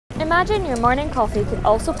Imagine your morning coffee could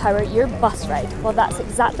also power your bus ride. Well, that's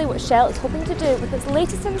exactly what Shell is hoping to do with its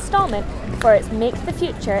latest instalment for its Make the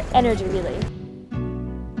Future energy relay.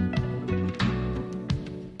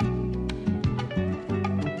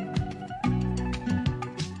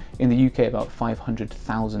 In the UK, about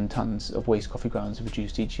 500,000 tonnes of waste coffee grounds are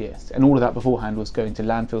produced each year, and all of that beforehand was going to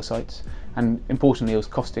landfill sites, and importantly it was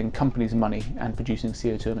costing companies money and producing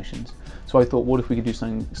CO2 emissions. So I thought, what if we could do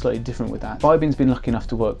something slightly different with that? Biobean's been lucky enough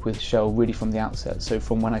to work with Shell really from the outset, so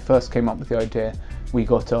from when I first came up with the idea, we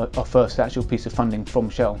got our first actual piece of funding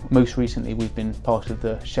from Shell. Most recently we've been part of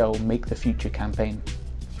the Shell Make the Future campaign,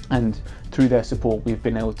 and through their support we've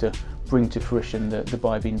been able to bring to fruition the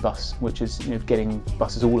Biobean bus, which is getting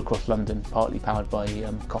buses all across London, partly powered by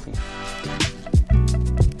coffee.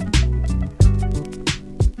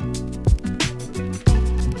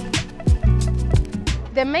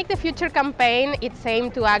 The Make the Future campaign, it's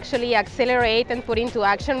aimed to actually accelerate and put into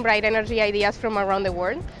action bright energy ideas from around the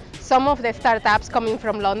world. Some of the startups coming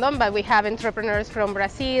from London, but we have entrepreneurs from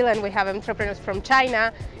Brazil and we have entrepreneurs from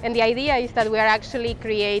China. And the idea is that we are actually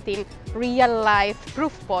creating real-life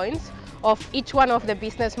proof points of each one of the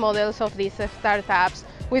business models of these startups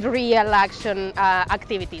with real action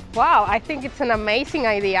activity. Wow, I think it's an amazing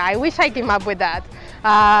idea. I wish I came up with that.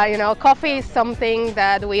 Coffee is something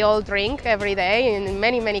that we all drink every day in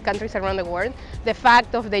many countries around the world. The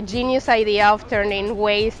fact of the genius idea of turning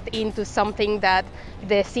waste into something that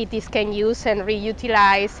the cities can use and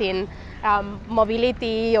reutilize in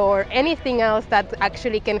mobility or anything else that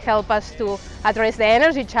actually can help us to address the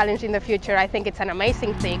energy challenge in the future, I think it's an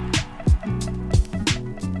amazing thing.